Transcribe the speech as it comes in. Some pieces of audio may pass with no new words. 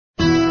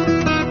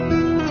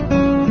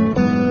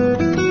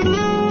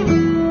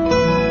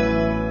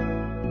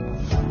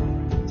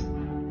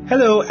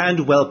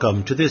and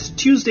welcome to this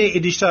Tuesday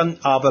edition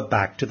of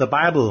Back to the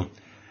Bible.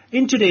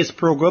 In today's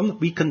program,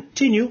 we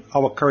continue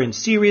our current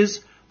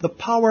series, The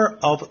Power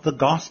of the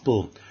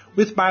Gospel,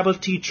 with Bible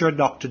teacher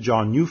Dr.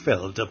 John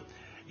Neufeld.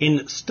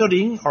 In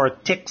studying our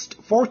text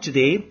for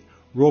today,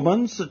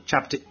 Romans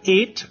chapter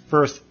 8,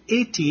 verse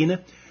 18,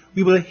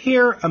 we will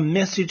hear a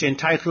message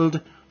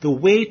entitled, The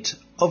Weight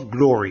of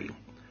Glory.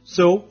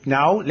 So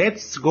now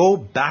let's go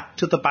back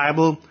to the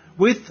Bible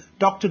with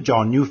Dr.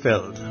 John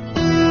Neufeld.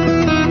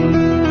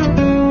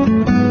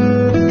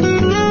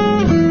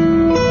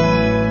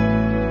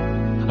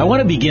 I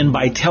want to begin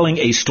by telling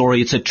a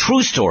story. It's a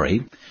true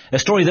story, a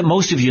story that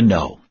most of you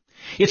know.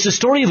 It's the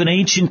story of an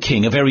ancient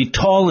king, a very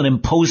tall and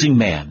imposing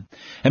man,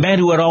 a man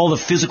who had all the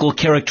physical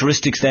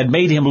characteristics that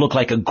made him look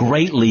like a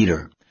great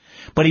leader.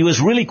 But he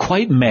was really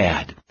quite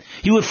mad.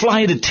 He would fly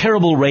into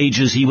terrible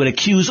rages. He would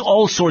accuse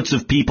all sorts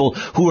of people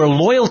who were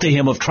loyal to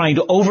him of trying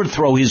to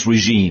overthrow his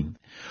regime.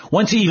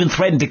 Once he even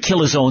threatened to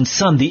kill his own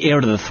son, the heir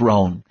to the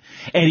throne.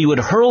 And he would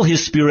hurl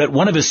his spear at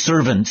one of his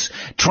servants,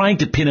 trying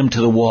to pin him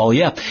to the wall.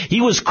 Yeah, he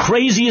was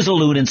crazy as a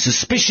loon and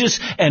suspicious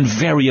and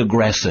very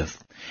aggressive.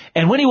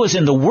 And when he was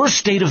in the worst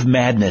state of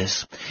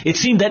madness, it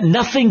seemed that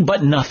nothing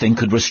but nothing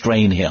could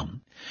restrain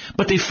him.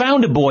 But they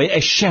found a boy,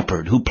 a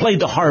shepherd, who played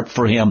the harp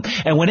for him,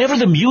 and whenever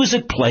the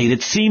music played,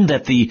 it seemed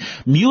that the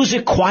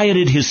music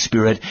quieted his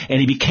spirit,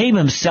 and he became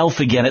himself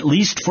again, at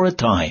least for a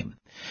time.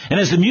 And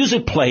as the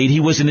music played, he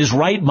was in his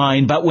right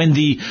mind, but when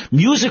the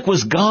music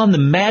was gone, the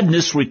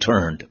madness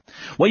returned.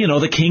 Well, you know,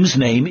 the king's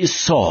name is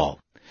Saul.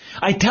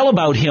 I tell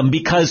about him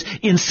because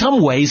in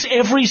some ways,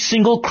 every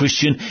single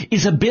Christian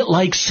is a bit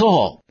like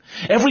Saul.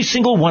 Every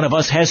single one of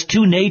us has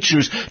two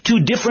natures,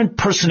 two different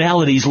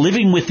personalities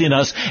living within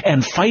us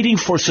and fighting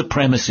for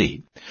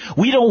supremacy.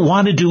 We don't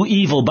want to do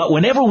evil, but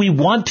whenever we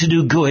want to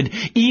do good,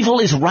 evil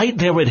is right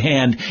there at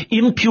hand.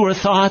 Impure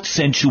thoughts,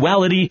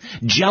 sensuality,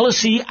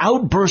 jealousy,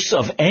 outbursts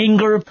of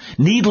anger,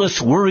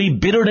 needless worry,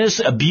 bitterness,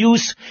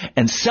 abuse,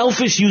 and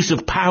selfish use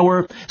of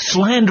power,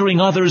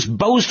 slandering others,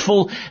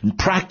 boastful, and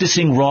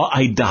practicing raw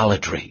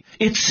idolatry.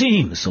 It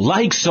seems,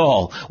 like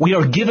Saul, we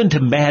are given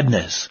to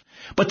madness.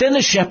 But then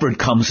the shepherd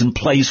comes and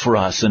plays for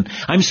us, and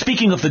I'm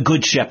speaking of the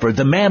good shepherd,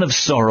 the man of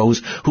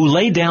sorrows, who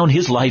laid down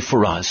his life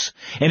for us,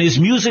 and his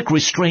music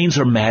restrains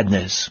our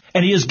madness.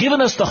 And he has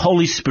given us the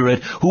Holy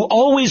Spirit, who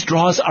always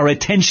draws our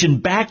attention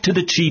back to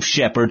the chief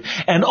shepherd,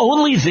 and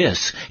only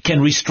this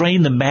can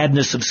restrain the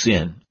madness of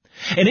sin.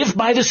 And if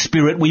by the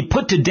Spirit we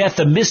put to death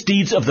the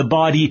misdeeds of the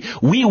body,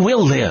 we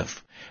will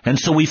live. And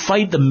so we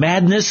fight the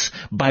madness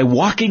by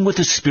walking with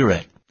the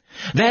Spirit.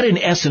 That, in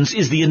essence,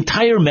 is the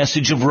entire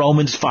message of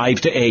Romans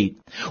 5-8.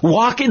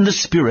 Walk in the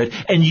Spirit,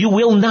 and you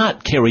will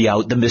not carry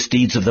out the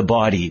misdeeds of the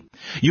body.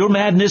 Your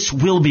madness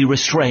will be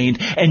restrained,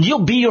 and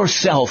you'll be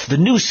yourself, the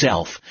new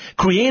self,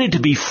 created to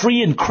be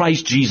free in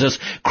Christ Jesus,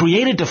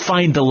 created to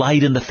find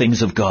delight in the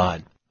things of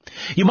God.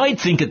 You might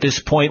think at this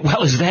point,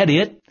 well, is that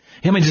it?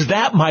 I mean, is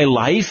that my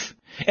life?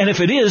 And if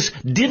it is,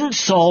 didn't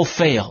Saul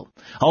fail?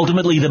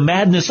 Ultimately, the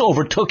madness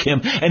overtook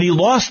him, and he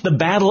lost the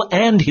battle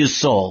and his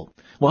soul.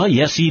 Well,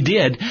 yes, he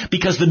did,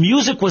 because the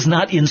music was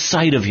not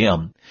inside of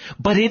him,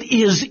 but it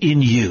is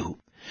in you.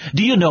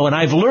 Do you know, and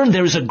I've learned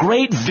there is a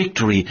great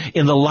victory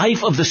in the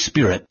life of the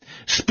Spirit,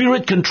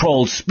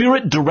 Spirit-controlled,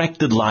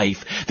 Spirit-directed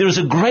life. There's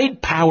a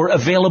great power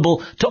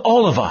available to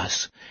all of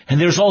us, and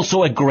there's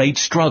also a great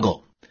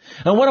struggle.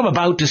 Now, what I'm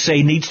about to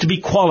say needs to be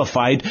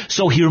qualified,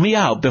 so hear me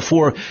out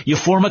before you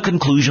form a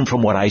conclusion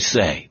from what I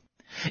say.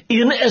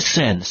 In a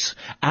sense,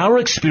 our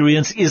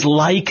experience is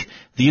like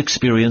the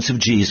experience of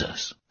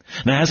Jesus.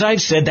 Now, as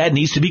I've said, that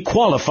needs to be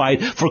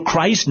qualified, for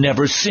Christ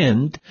never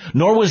sinned,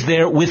 nor was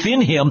there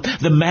within him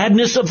the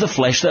madness of the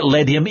flesh that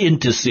led him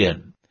into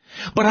sin.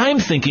 But I'm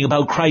thinking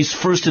about Christ's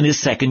first and his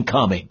second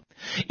coming.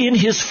 In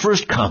his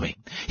first coming,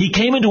 he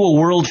came into a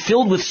world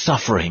filled with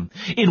suffering,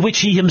 in which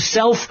he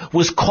himself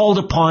was called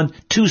upon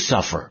to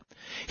suffer.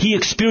 He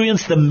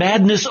experienced the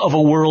madness of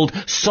a world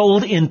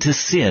sold into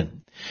sin.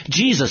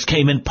 Jesus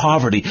came in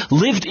poverty,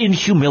 lived in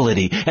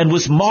humility, and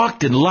was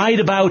mocked and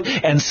lied about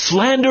and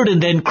slandered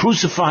and then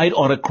crucified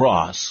on a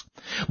cross.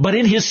 But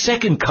in his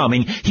second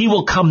coming, he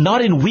will come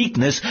not in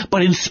weakness,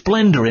 but in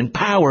splendor, in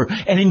power,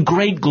 and in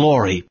great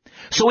glory.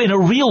 So in a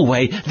real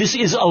way, this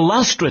is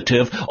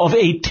illustrative of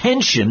a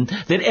tension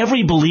that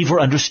every believer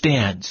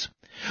understands.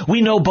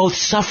 We know both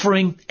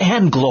suffering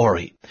and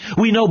glory.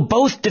 We know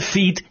both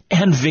defeat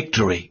and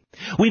victory.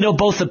 We know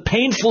both the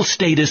painful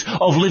status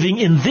of living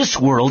in this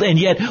world, and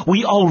yet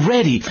we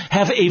already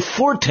have a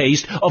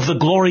foretaste of the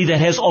glory that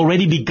has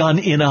already begun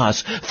in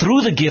us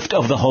through the gift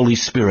of the Holy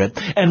Spirit.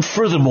 And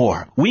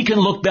furthermore, we can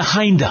look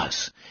behind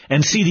us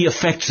and see the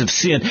effects of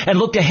sin, and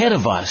look ahead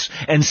of us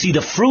and see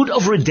the fruit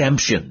of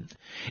redemption.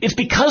 It's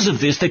because of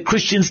this that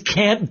Christians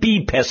can't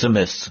be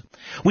pessimists.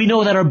 We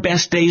know that our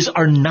best days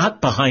are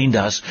not behind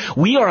us.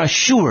 We are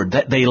assured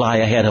that they lie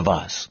ahead of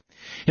us.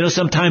 You know,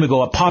 some time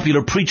ago, a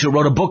popular preacher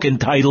wrote a book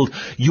entitled,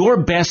 Your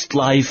Best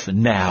Life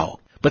Now.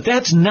 But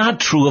that's not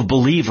true of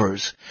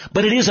believers.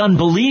 But it is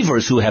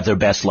unbelievers who have their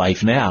best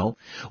life now.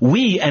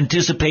 We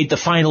anticipate the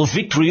final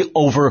victory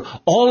over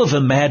all of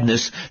the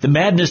madness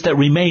that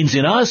remains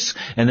in us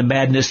and the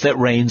madness that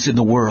reigns in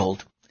the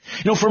world.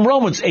 From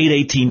Romans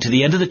 8:18 to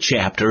the end of the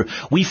chapter,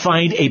 we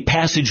find a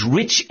passage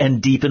rich and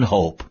deep in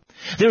hope.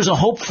 There's a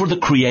hope for the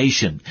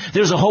creation.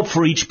 There's a hope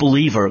for each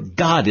believer.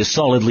 God is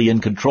solidly in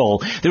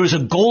control. There is a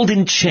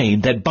golden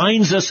chain that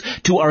binds us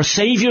to our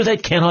Savior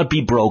that cannot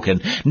be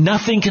broken.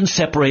 Nothing can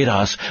separate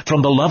us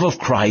from the love of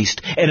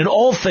Christ, and in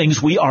all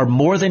things we are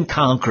more than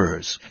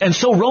conquerors. And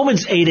so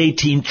Romans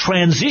 8:18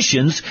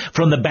 transitions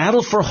from the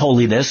battle for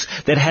holiness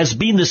that has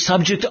been the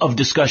subject of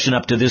discussion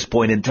up to this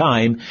point in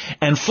time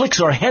and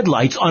flicks our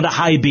headlights onto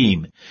high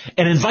beam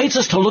and invites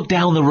us to look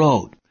down the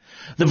road.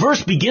 The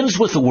verse begins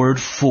with the word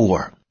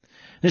 "for."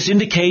 This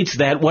indicates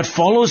that what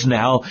follows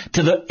now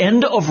to the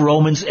end of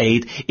Romans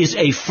 8 is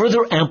a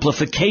further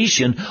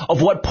amplification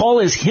of what Paul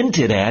has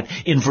hinted at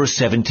in verse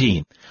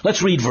 17.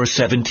 Let's read verse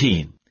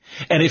 17.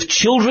 And if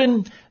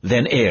children,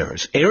 then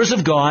heirs, heirs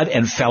of God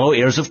and fellow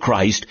heirs of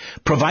Christ,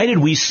 provided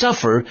we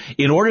suffer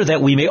in order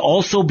that we may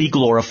also be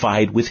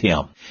glorified with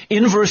him.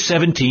 In verse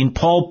 17,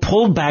 Paul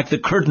pulled back the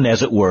curtain,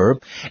 as it were,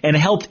 and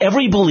helped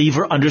every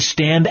believer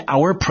understand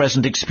our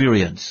present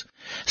experience.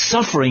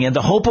 Suffering and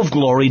the hope of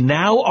glory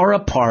now are a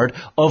part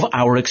of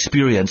our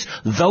experience.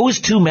 Those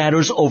two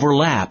matters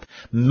overlap.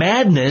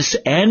 Madness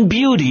and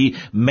beauty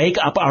make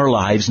up our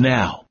lives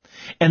now.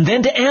 And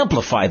then to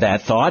amplify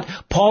that thought,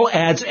 Paul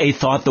adds a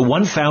thought, the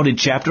one found in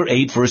chapter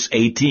 8, verse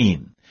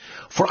 18.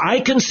 For I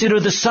consider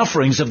the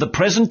sufferings of the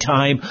present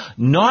time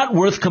not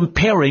worth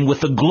comparing with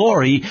the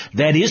glory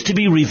that is to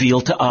be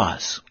revealed to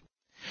us.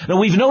 Now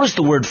we've noticed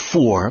the word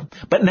 "for,"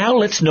 but now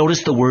let's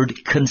notice the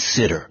word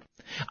 "consider."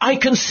 I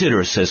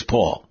consider, says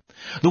Paul.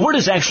 The word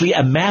is actually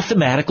a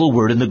mathematical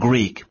word in the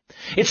Greek.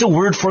 It's a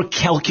word for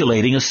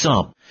calculating a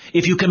sum.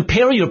 If you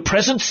compare your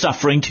present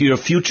suffering to your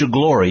future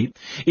glory,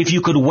 if you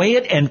could weigh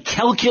it and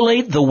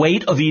calculate the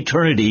weight of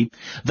eternity,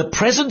 the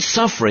present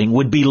suffering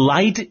would be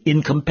light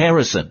in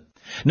comparison.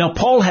 Now,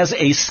 Paul has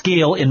a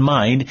scale in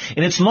mind,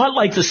 and it's not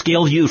like the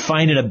scale you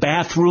find in a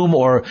bathroom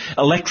or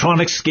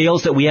electronic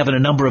scales that we have in a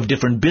number of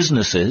different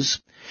businesses.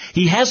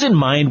 He has in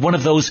mind one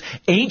of those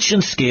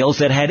ancient scales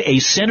that had a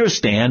center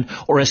stand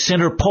or a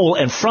center pole,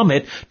 and from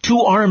it,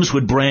 two arms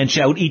would branch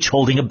out, each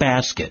holding a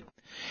basket.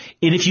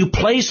 And if you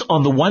place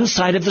on the one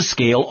side of the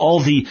scale all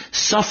the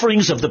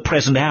sufferings of the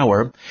present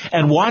hour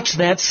and watch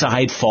that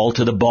side fall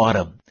to the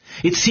bottom,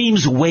 it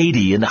seems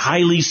weighty and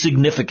highly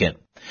significant.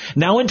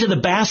 Now into the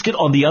basket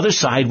on the other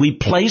side, we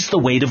place the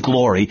weight of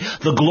glory.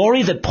 The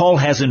glory that Paul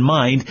has in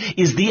mind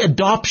is the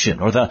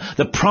adoption or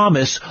the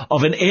promise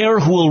of an heir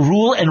who will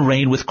rule and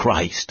reign with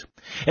Christ.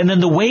 And then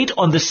the weight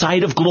on the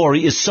side of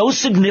glory is so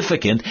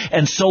significant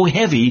and so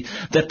heavy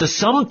that the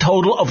sum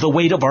total of the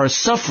weight of our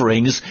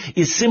sufferings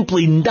is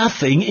simply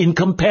nothing in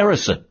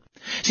comparison.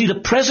 See, the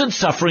present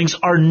sufferings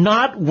are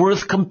not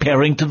worth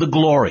comparing to the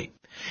glory.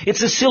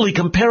 It's a silly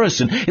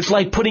comparison. It's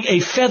like putting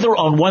a feather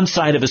on one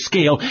side of a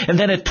scale and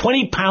then a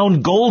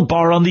 20-pound gold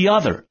bar on the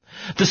other.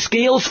 The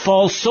scales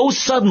fall so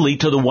suddenly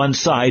to the one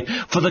side,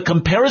 for the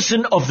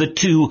comparison of the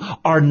two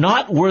are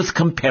not worth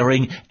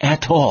comparing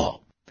at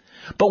all.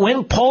 But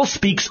when Paul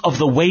speaks of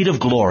the weight of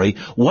glory,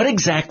 what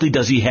exactly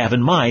does he have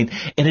in mind?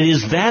 And it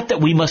is that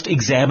we must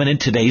examine in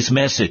today's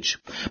message.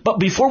 But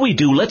before we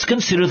do, let's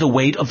consider the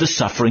weight of the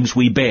sufferings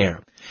we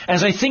bear.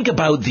 As I think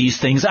about these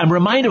things, I'm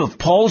reminded of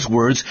Paul's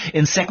words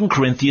in 2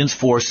 Corinthians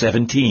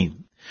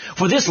 4:17.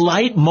 For this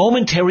light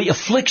momentary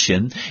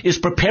affliction is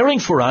preparing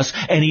for us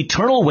an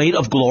eternal weight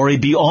of glory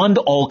beyond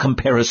all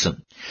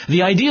comparison.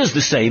 The idea is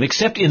the same,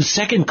 except in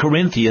 2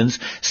 Corinthians,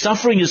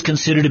 suffering is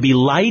considered to be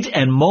light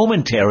and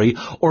momentary,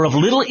 or of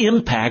little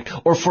impact,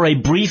 or for a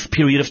brief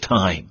period of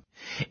time.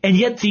 And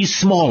yet these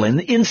small and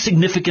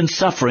insignificant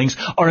sufferings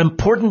are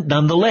important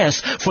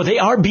nonetheless, for they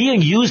are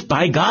being used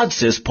by God,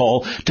 says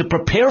Paul, to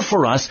prepare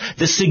for us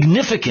the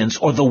significance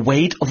or the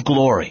weight of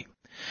glory.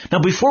 Now,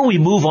 before we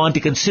move on to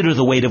consider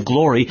the weight of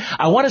glory,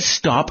 I want to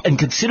stop and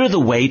consider the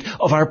weight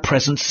of our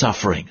present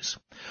sufferings.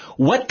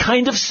 What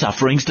kind of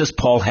sufferings does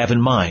Paul have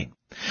in mind?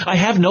 I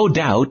have no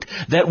doubt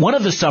that one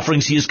of the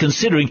sufferings he is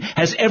considering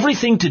has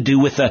everything to do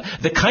with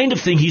the kind of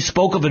thing he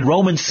spoke of in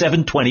Romans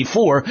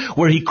 7:24,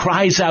 where he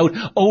cries out,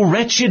 "O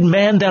wretched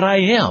man that I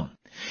am."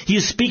 He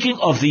is speaking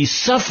of the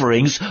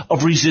sufferings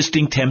of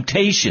resisting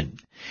temptation.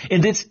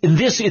 In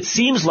this, it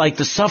seems like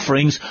the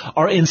sufferings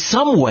are in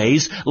some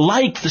ways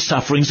like the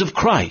sufferings of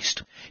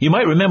Christ. You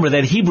might remember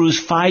that Hebrews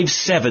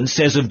 5:7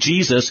 says of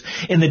Jesus,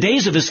 in the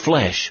days of his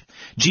flesh,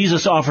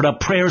 Jesus offered up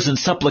prayers and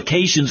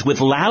supplications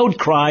with loud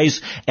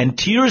cries and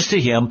tears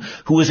to him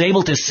who was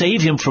able to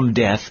save him from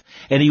death,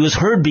 and he was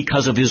heard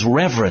because of his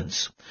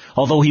reverence.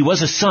 Although he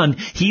was a son,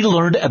 he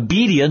learned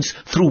obedience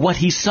through what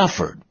he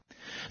suffered.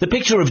 The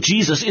picture of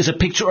Jesus is a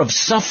picture of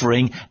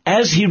suffering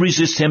as he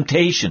resists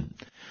temptation.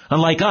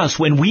 Unlike us,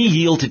 when we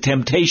yield to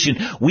temptation,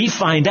 we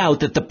find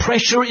out that the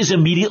pressure is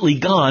immediately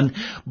gone,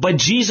 but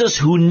Jesus,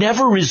 who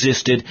never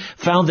resisted,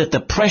 found that the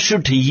pressure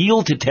to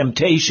yield to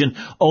temptation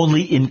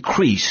only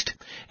increased.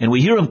 And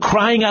we hear him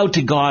crying out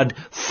to God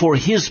for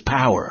his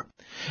power.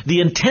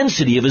 The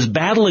intensity of his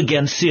battle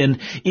against sin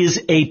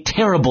is a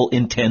terrible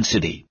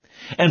intensity.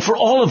 And for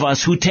all of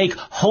us who take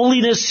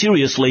holiness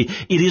seriously,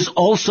 it is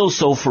also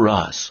so for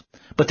us.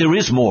 But there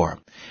is more.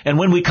 And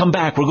when we come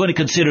back, we're going to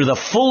consider the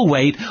full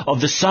weight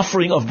of the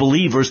suffering of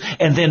believers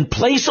and then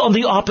place on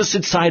the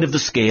opposite side of the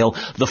scale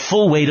the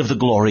full weight of the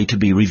glory to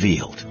be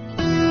revealed.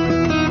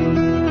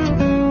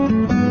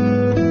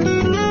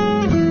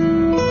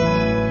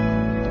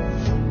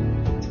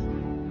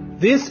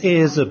 This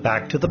is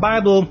Back to the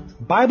Bible,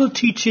 Bible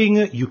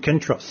teaching you can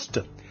trust.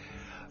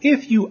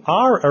 If you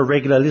are a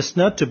regular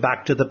listener to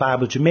Back to the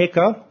Bible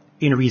Jamaica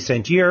in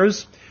recent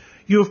years,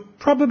 you've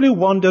probably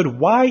wondered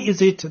why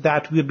is it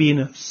that we've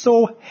been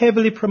so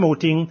heavily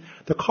promoting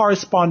the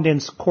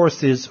correspondence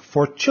courses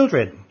for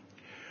children.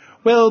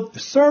 Well,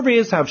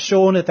 surveys have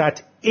shown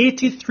that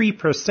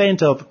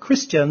 83% of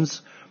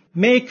Christians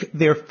make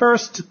their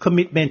first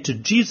commitment to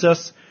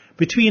Jesus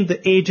between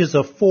the ages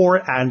of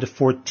 4 and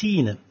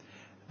 14.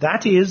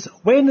 That is,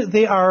 when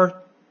they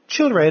are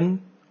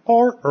children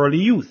or early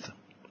youth.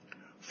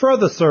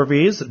 Further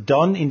surveys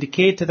done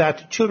indicate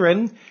that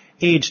children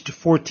aged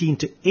 14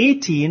 to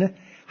 18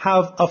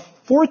 have a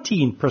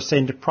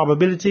 14%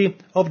 probability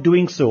of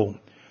doing so,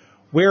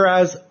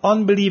 whereas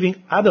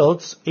unbelieving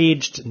adults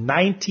aged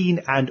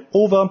 19 and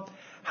over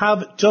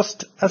have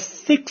just a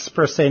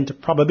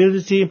 6%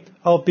 probability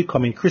of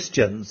becoming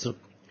Christians.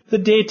 The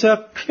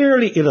data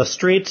clearly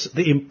illustrates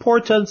the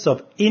importance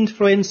of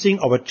influencing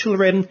our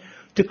children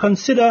to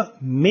consider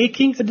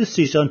making a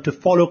decision to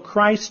follow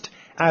Christ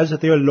as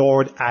their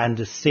Lord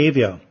and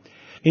Savior.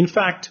 In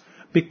fact,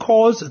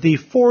 because the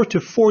 4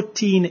 to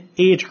 14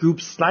 age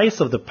group slice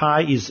of the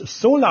pie is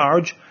so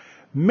large,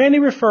 many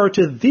refer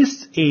to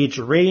this age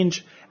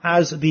range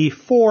as the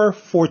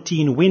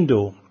 4-14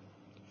 window.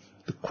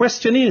 The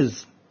question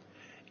is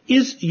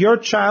your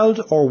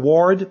child or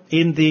ward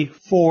in the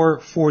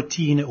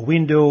 4-14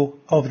 window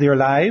of their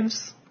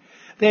lives?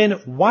 Then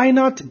why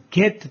not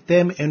get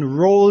them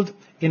enrolled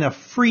in a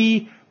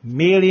free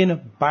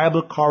mail-in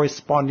Bible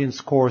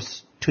correspondence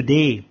course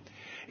today?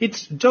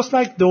 It's just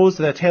like those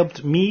that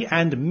helped me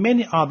and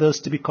many others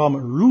to become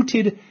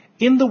rooted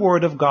in the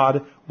Word of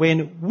God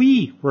when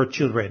we were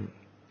children.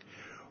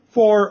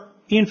 For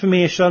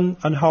information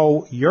on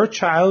how your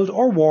child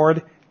or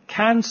ward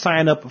can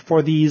sign up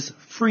for these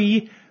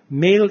free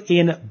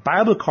mail-in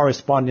Bible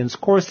correspondence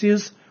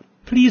courses,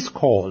 please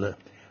call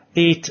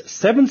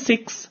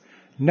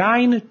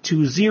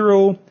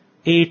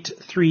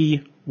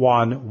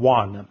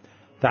 876-920-8311.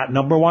 That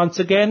number once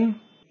again,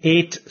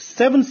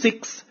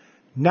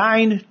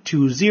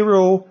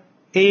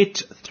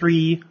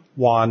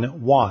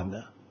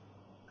 876-920-8311.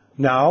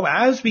 Now,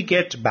 as we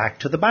get back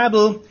to the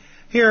Bible,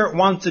 here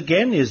once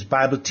again is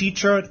Bible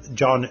teacher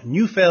John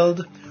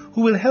Neufeld,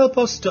 who will help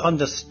us to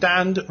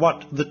understand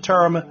what the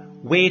term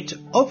weight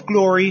of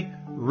glory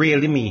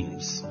really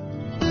means.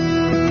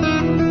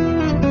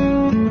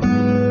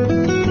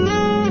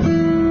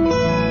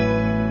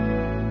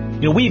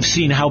 We've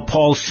seen how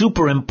Paul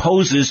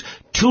superimposes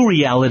two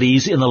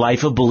realities in the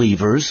life of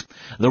believers,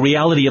 the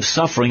reality of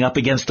suffering up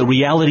against the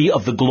reality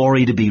of the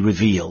glory to be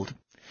revealed.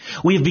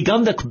 We have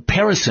begun the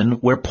comparison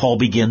where Paul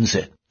begins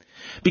it.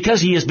 Because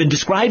he has been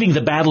describing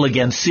the battle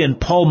against sin,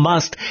 Paul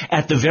must,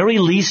 at the very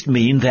least,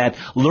 mean that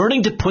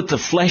learning to put the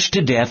flesh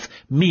to death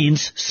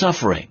means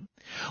suffering.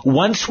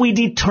 Once we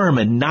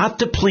determine not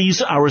to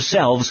please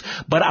ourselves,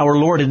 but our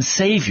Lord and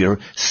Savior,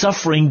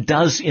 suffering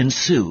does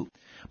ensue.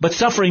 But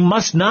suffering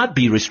must not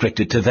be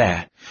restricted to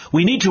that.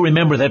 We need to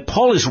remember that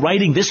Paul is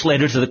writing this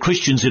letter to the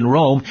Christians in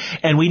Rome,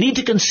 and we need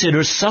to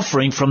consider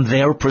suffering from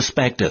their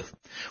perspective.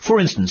 For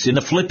instance, in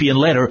the Philippian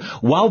letter,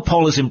 while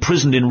Paul is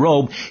imprisoned in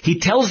Rome, he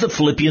tells the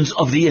Philippians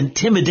of the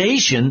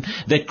intimidation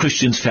that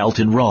Christians felt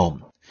in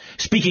Rome.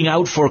 Speaking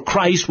out for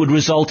Christ would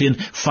result in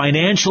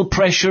financial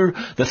pressure,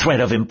 the threat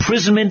of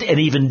imprisonment,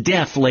 and even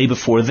death lay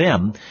before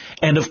them.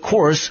 And of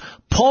course,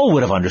 Paul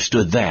would have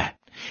understood that.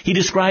 He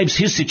describes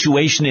his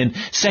situation in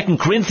 2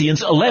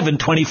 Corinthians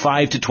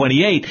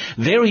 11:25-28.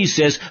 There he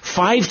says,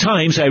 5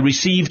 times I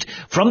received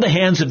from the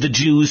hands of the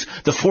Jews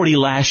the 40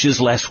 lashes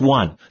less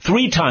one.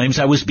 3 times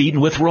I was beaten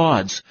with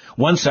rods.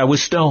 Once I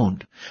was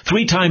stoned.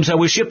 3 times I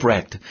was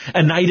shipwrecked.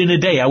 A night and a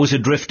day I was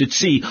adrift at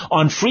sea,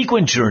 on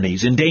frequent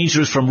journeys, in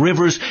dangers from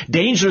rivers,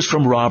 dangers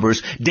from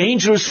robbers,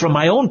 dangers from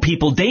my own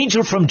people,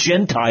 danger from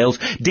Gentiles,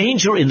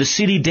 danger in the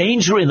city,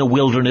 danger in the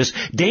wilderness,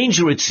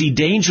 danger at sea,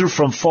 danger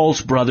from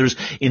false brothers,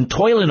 in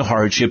toil and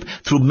hardship,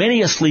 through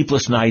many a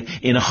sleepless night,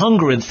 in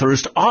hunger and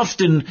thirst,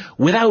 often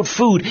without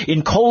food,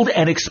 in cold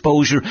and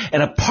exposure,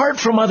 and apart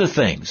from other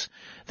things,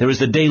 there is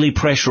the daily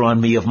pressure on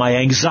me of my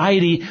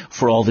anxiety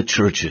for all the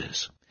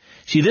churches.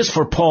 See, this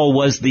for Paul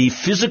was the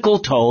physical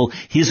toll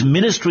his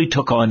ministry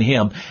took on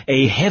him,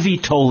 a heavy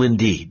toll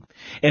indeed.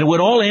 And it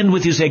would all end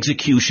with his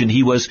execution.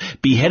 He was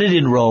beheaded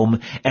in Rome,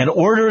 an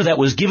order that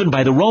was given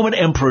by the Roman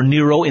Emperor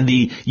Nero in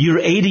the year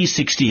AD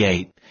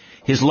 68.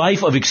 His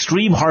life of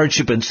extreme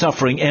hardship and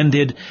suffering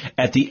ended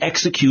at the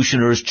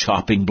executioner's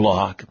chopping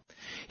block.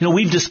 You know,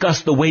 we've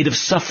discussed the weight of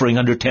suffering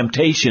under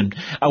temptation,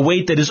 a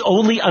weight that is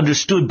only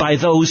understood by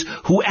those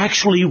who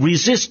actually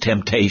resist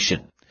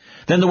temptation.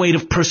 Then the weight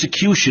of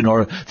persecution,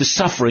 or the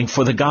suffering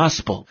for the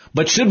gospel.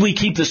 But should we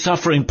keep the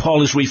suffering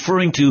Paul is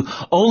referring to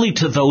only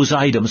to those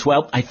items?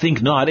 Well, I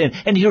think not,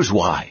 and here's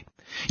why.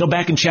 You know,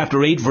 back in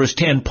chapter 8, verse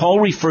 10, Paul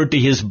referred to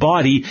his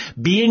body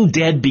being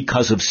dead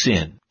because of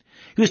sin.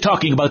 He was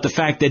talking about the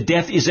fact that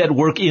death is at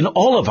work in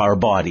all of our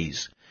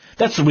bodies.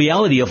 That's the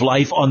reality of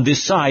life on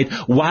this side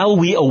while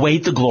we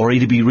await the glory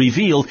to be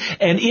revealed.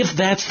 And if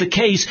that's the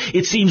case,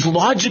 it seems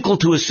logical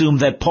to assume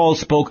that Paul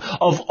spoke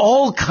of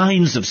all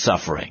kinds of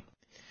suffering.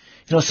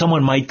 You know,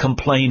 someone might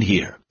complain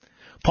here.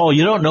 Paul,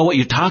 you don't know what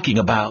you're talking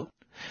about.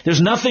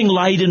 There's nothing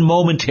light and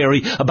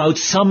momentary about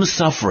some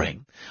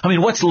suffering. I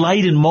mean, what's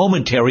light and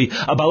momentary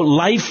about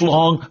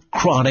lifelong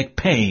chronic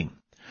pain?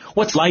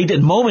 What's light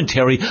and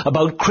momentary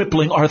about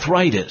crippling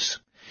arthritis?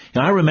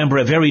 Now, I remember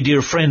a very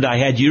dear friend I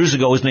had years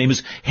ago. His name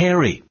is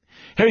Harry.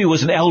 Harry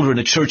was an elder in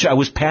a church I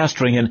was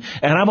pastoring, and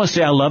I must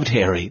say I loved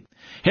Harry.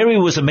 Harry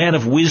was a man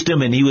of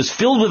wisdom, and he was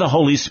filled with the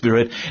Holy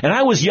Spirit, and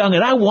I was young,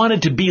 and I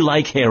wanted to be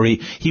like Harry.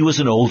 He was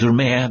an older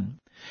man.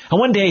 And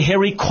one day,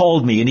 Harry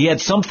called me, and he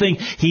had something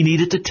he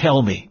needed to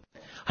tell me.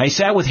 I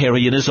sat with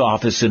Harry in his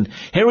office, and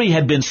Harry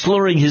had been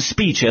slurring his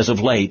speech as of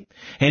late,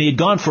 and he had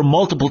gone for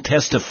multiple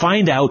tests to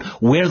find out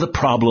where the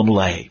problem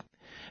lay.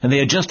 And they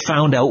had just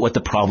found out what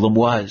the problem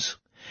was.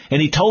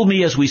 And he told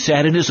me as we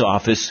sat in his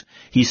office,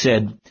 he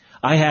said,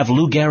 I have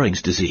Lou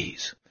Gehrig's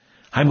disease.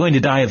 I'm going to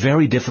die a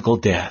very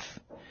difficult death.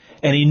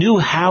 And he knew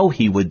how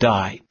he would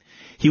die.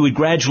 He would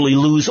gradually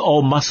lose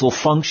all muscle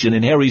function.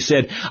 And Harry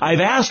said,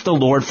 I've asked the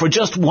Lord for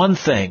just one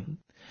thing,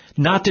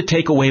 not to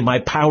take away my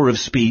power of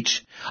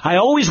speech. I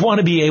always want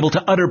to be able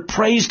to utter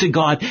praise to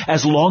God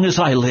as long as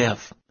I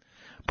live.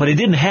 But it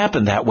didn't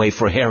happen that way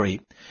for Harry.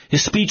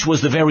 His speech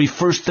was the very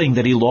first thing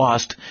that he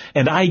lost,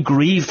 and I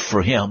grieved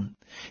for him.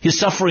 His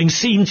suffering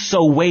seemed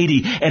so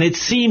weighty, and it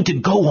seemed to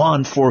go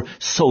on for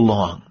so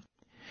long.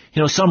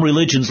 You know, some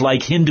religions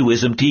like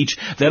Hinduism teach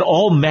that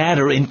all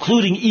matter,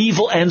 including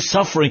evil and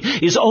suffering,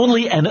 is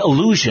only an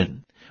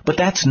illusion. But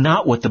that's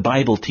not what the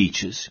Bible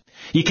teaches.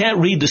 You can't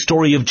read the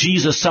story of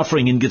Jesus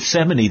suffering in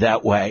Gethsemane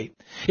that way.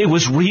 It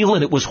was real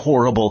and it was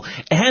horrible,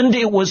 and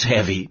it was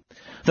heavy.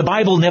 The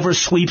Bible never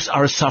sweeps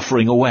our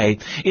suffering away.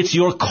 It's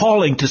your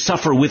calling to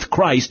suffer with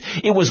Christ.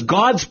 It was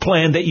God's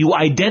plan that you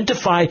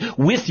identify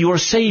with your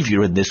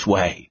Savior in this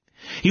way.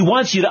 He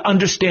wants you to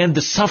understand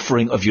the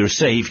suffering of your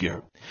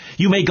Savior.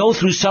 You may go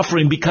through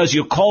suffering because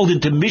you're called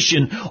into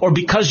mission, or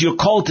because you're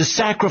called to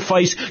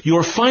sacrifice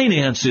your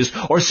finances,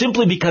 or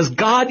simply because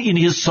God in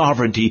His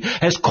sovereignty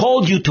has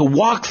called you to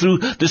walk through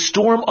the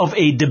storm of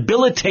a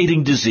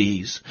debilitating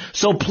disease.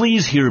 So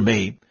please hear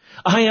me.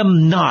 I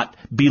am not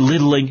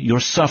belittling your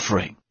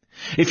suffering.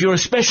 If you're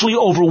especially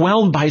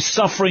overwhelmed by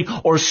suffering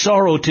or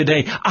sorrow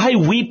today, I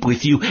weep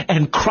with you,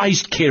 and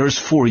Christ cares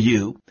for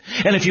you.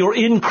 And if you're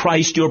in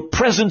Christ, your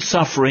present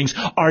sufferings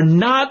are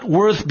not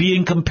worth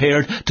being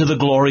compared to the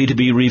glory to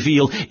be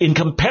revealed. In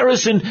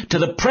comparison to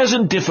the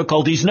present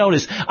difficulties,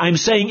 notice, I'm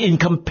saying in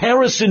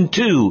comparison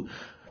to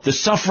the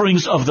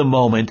sufferings of the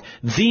moment,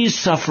 these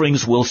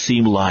sufferings will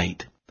seem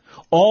light.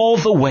 All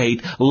the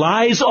weight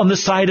lies on the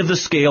side of the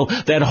scale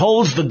that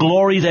holds the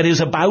glory that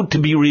is about to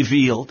be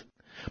revealed.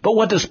 But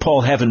what does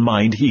Paul have in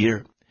mind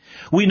here?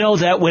 We know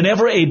that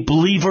whenever a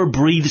believer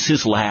breathes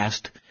his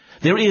last,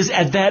 there is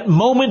at that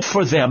moment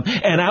for them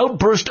an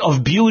outburst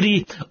of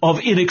beauty, of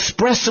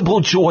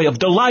inexpressible joy, of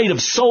delight,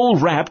 of soul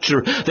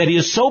rapture that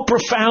is so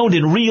profound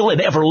and real and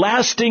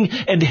everlasting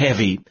and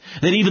heavy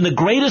that even the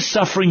greatest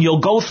suffering you'll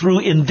go through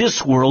in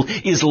this world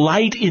is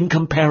light in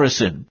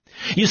comparison.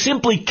 You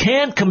simply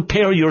can't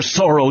compare your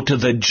sorrow to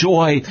the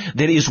joy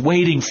that is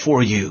waiting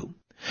for you.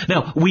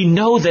 Now, we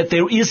know that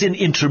there is an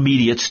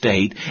intermediate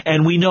state,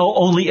 and we know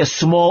only a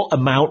small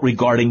amount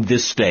regarding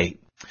this state.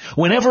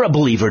 Whenever a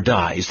believer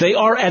dies, they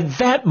are at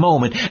that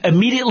moment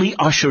immediately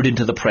ushered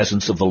into the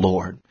presence of the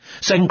Lord.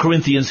 2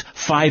 Corinthians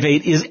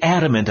 5:8 is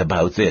adamant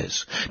about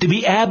this. To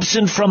be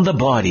absent from the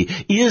body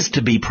is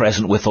to be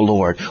present with the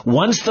Lord.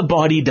 Once the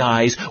body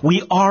dies,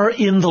 we are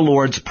in the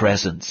Lord's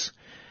presence.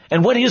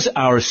 And what is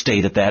our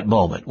state at that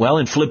moment? Well,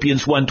 in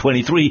Philippians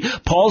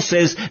 1:23, Paul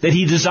says that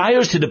he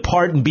desires to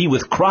depart and be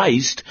with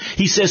Christ.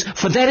 He says,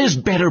 for that is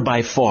better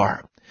by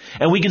far.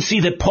 And we can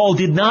see that Paul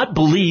did not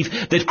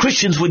believe that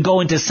Christians would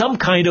go into some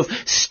kind of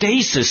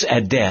stasis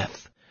at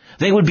death.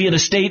 They would be in a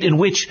state in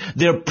which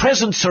their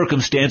present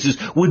circumstances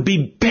would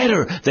be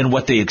better than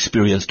what they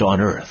experienced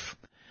on earth.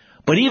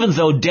 But even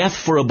though death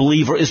for a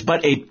believer is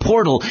but a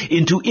portal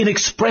into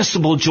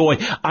inexpressible joy,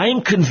 I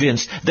am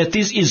convinced that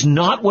this is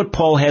not what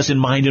Paul has in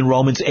mind in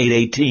Romans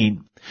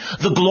 8:18.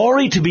 The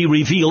glory to be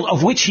revealed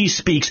of which he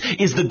speaks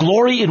is the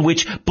glory in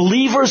which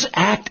believers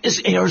act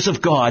as heirs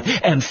of God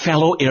and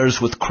fellow heirs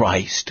with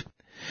Christ.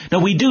 Now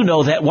we do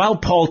know that while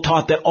Paul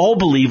taught that all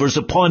believers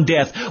upon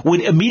death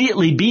would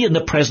immediately be in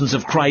the presence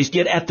of Christ,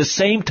 yet at the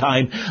same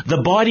time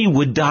the body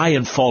would die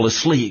and fall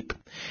asleep.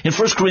 In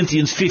 1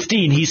 Corinthians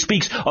 15, he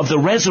speaks of the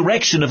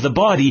resurrection of the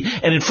body,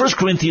 and in 1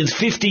 Corinthians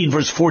 15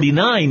 verse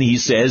 49 he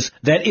says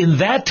that in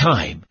that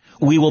time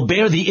we will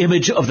bear the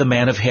image of the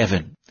man of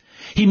heaven.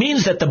 He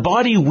means that the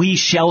body we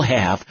shall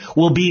have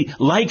will be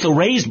like the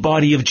raised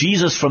body of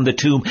Jesus from the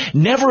tomb,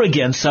 never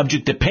again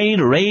subject to pain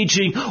or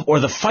aging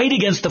or the fight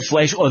against the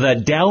flesh or the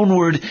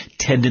downward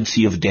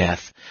tendency of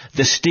death.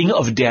 The sting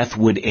of death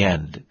would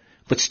end.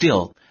 But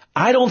still,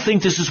 I don't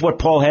think this is what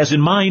Paul has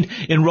in mind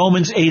in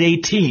Romans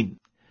 8:18.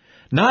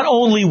 Not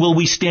only will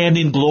we stand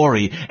in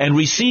glory and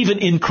receive an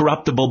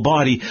incorruptible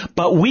body,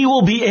 but we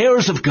will be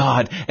heirs of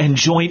God and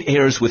joint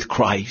heirs with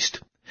Christ.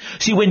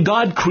 See, when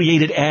God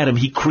created Adam,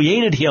 He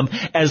created him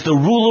as the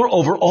ruler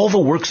over all the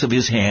works of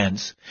his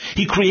hands.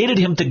 He created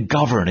him to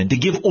govern and to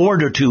give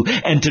order to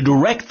and to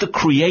direct the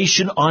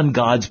creation on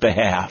God's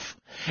behalf.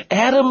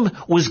 Adam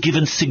was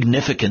given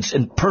significance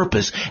and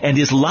purpose, and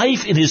his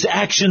life and his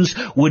actions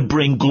would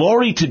bring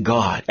glory to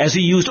God as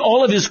he used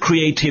all of his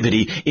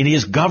creativity in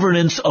his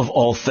governance of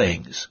all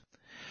things.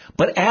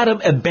 But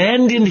Adam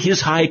abandoned his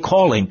high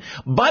calling.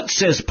 But,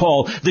 says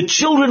Paul, the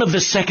children of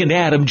the second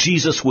Adam,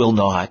 Jesus, will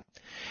not.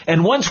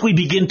 And once we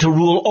begin to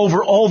rule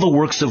over all the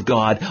works of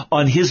God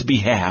on His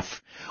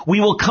behalf,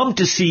 we will come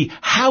to see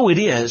how it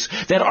is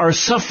that our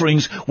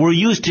sufferings were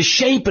used to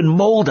shape and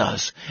mold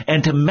us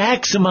and to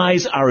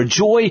maximize our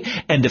joy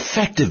and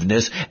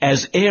effectiveness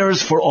as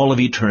heirs for all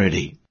of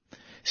eternity.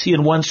 See,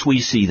 and once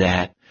we see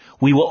that,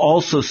 we will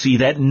also see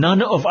that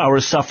none of our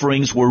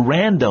sufferings were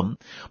random,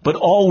 but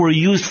all were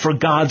used for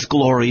God's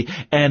glory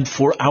and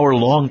for our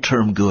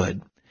long-term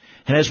good.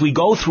 And as we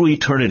go through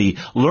eternity,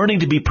 learning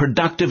to be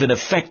productive and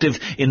effective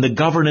in the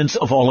governance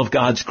of all of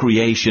God's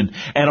creation,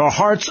 and our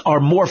hearts are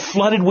more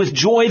flooded with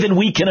joy than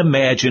we can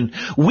imagine,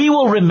 we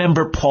will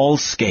remember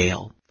Paul's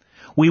scale.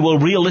 We will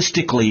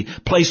realistically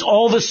place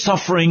all the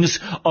sufferings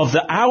of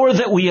the hour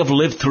that we have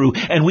lived through,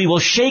 and we will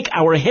shake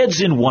our heads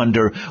in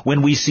wonder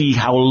when we see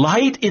how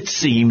light it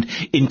seemed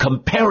in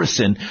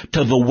comparison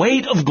to the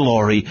weight of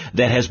glory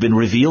that has been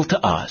revealed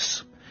to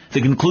us. The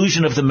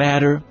conclusion of the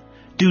matter: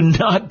 do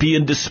not be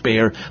in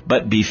despair,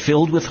 but be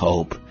filled with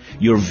hope.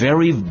 Your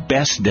very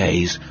best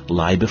days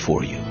lie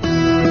before you.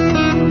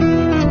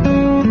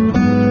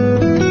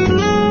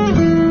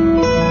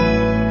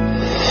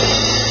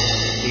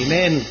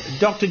 Amen.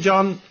 Dr.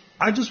 John,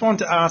 I just want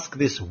to ask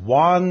this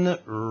one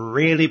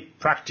really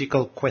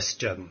practical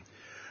question.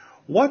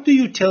 What do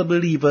you tell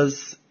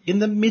believers in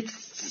the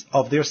midst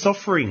of their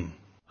suffering?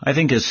 I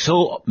think, as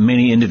so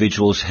many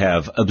individuals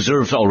have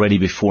observed already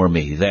before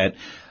me, that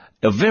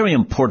a very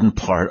important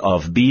part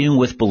of being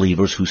with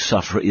believers who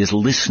suffer is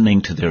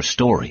listening to their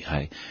story.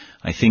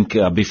 I think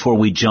before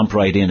we jump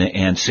right in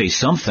and say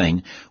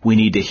something, we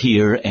need to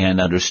hear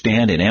and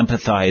understand and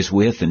empathize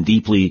with and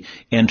deeply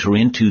enter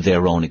into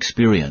their own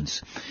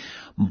experience.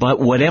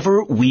 But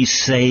whatever we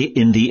say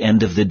in the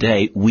end of the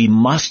day, we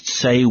must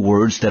say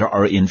words that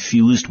are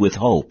infused with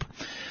hope.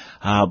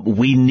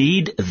 We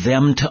need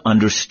them to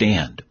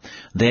understand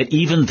that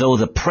even though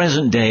the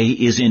present day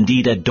is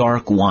indeed a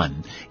dark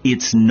one,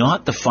 it's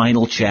not the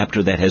final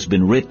chapter that has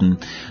been written,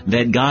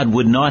 that God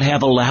would not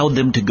have allowed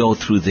them to go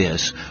through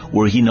this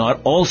were He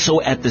not also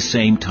at the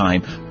same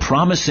time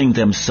promising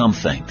them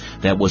something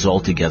that was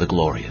altogether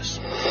glorious.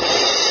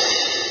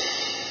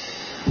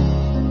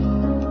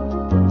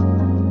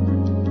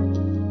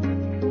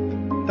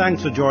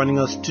 Thanks for joining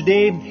us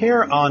today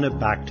here on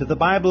Back to the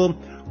Bible,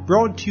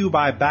 brought to you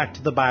by Back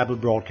to the Bible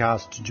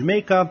Broadcast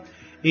Jamaica,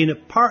 in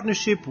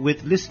partnership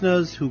with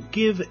listeners who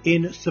give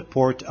in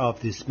support of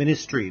this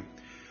ministry.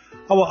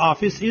 Our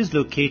office is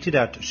located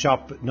at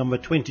shop number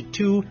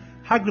 22,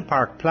 Hagley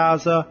Park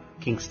Plaza,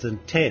 Kingston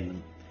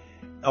 10.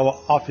 Our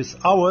office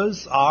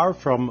hours are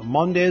from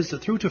Mondays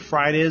through to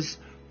Fridays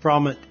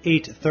from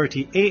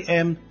 8:30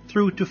 a.m.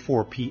 through to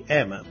 4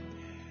 p.m.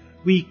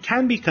 We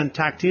can be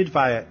contacted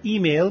via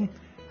email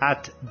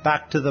at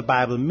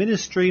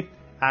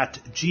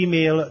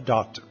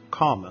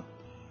backtothe@gmail.com.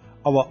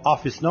 Our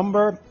office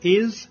number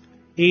is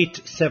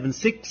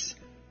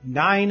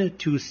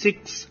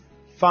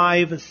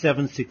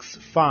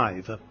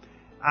 876-926-5765,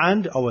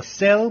 and our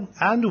cell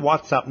and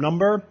WhatsApp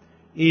number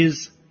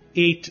is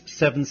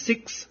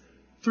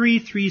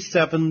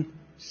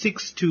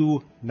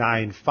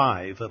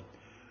 876-337-6295.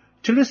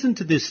 To listen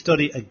to this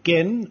study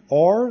again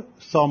or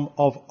some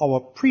of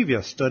our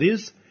previous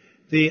studies,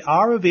 they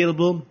are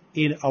available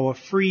in our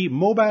free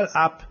mobile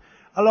app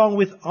along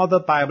with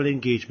other Bible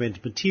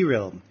engagement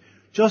material.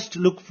 Just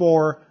look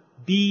for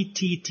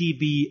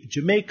BTTB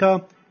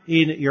Jamaica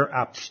in your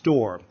app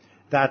store.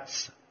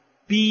 That's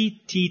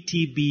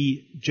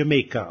BTTB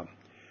Jamaica.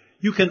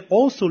 You can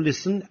also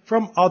listen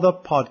from other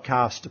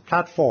podcast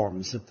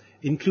platforms,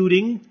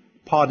 including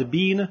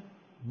Podbean,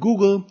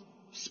 Google,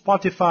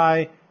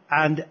 Spotify,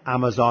 and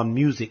Amazon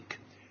Music.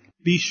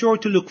 Be sure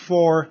to look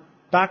for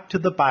Back to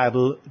the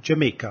Bible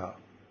Jamaica.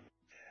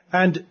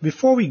 And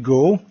before we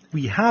go,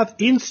 we have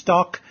in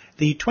stock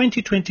the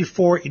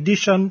 2024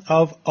 edition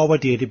of Our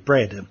Daily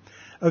Bread,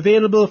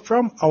 available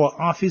from our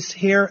office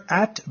here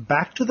at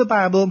Back to the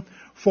Bible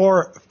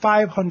for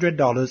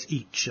 $500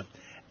 each.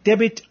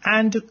 Debit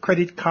and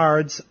credit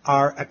cards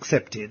are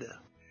accepted.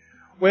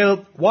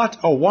 Well, what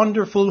a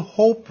wonderful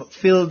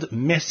hope-filled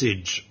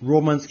message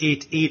Romans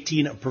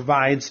 8:18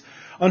 provides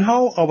on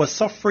how our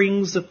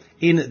sufferings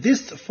in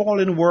this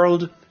fallen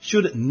world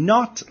should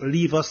not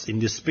leave us in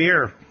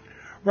despair.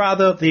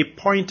 Rather, they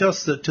point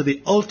us to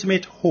the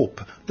ultimate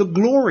hope, the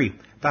glory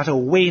that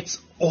awaits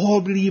all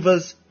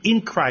believers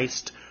in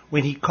Christ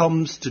when he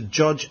comes to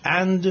judge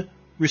and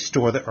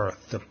restore the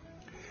earth.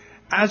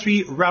 As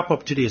we wrap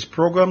up today's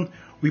program,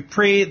 we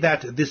pray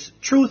that this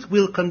truth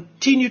will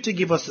continue to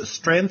give us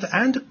strength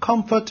and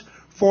comfort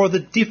for the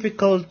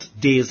difficult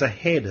days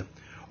ahead,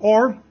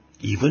 or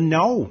even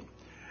now.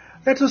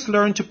 Let us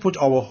learn to put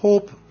our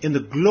hope in the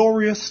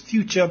glorious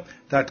future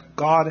that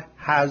God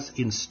has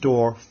in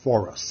store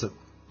for us.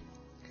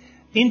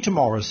 In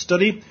tomorrow's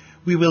study,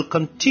 we will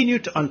continue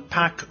to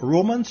unpack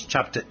Romans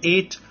chapter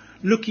 8,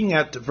 looking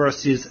at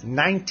verses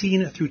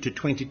 19 through to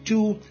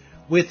 22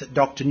 with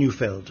Dr.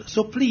 Neufeld.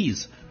 So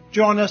please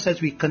join us as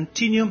we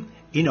continue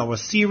in our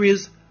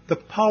series, The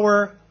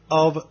Power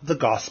of the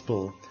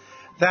Gospel.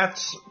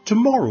 That's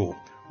tomorrow,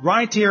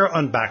 right here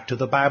on Back to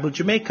the Bible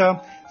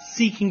Jamaica,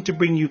 seeking to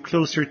bring you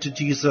closer to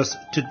Jesus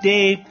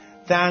today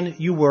than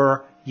you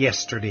were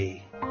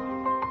yesterday.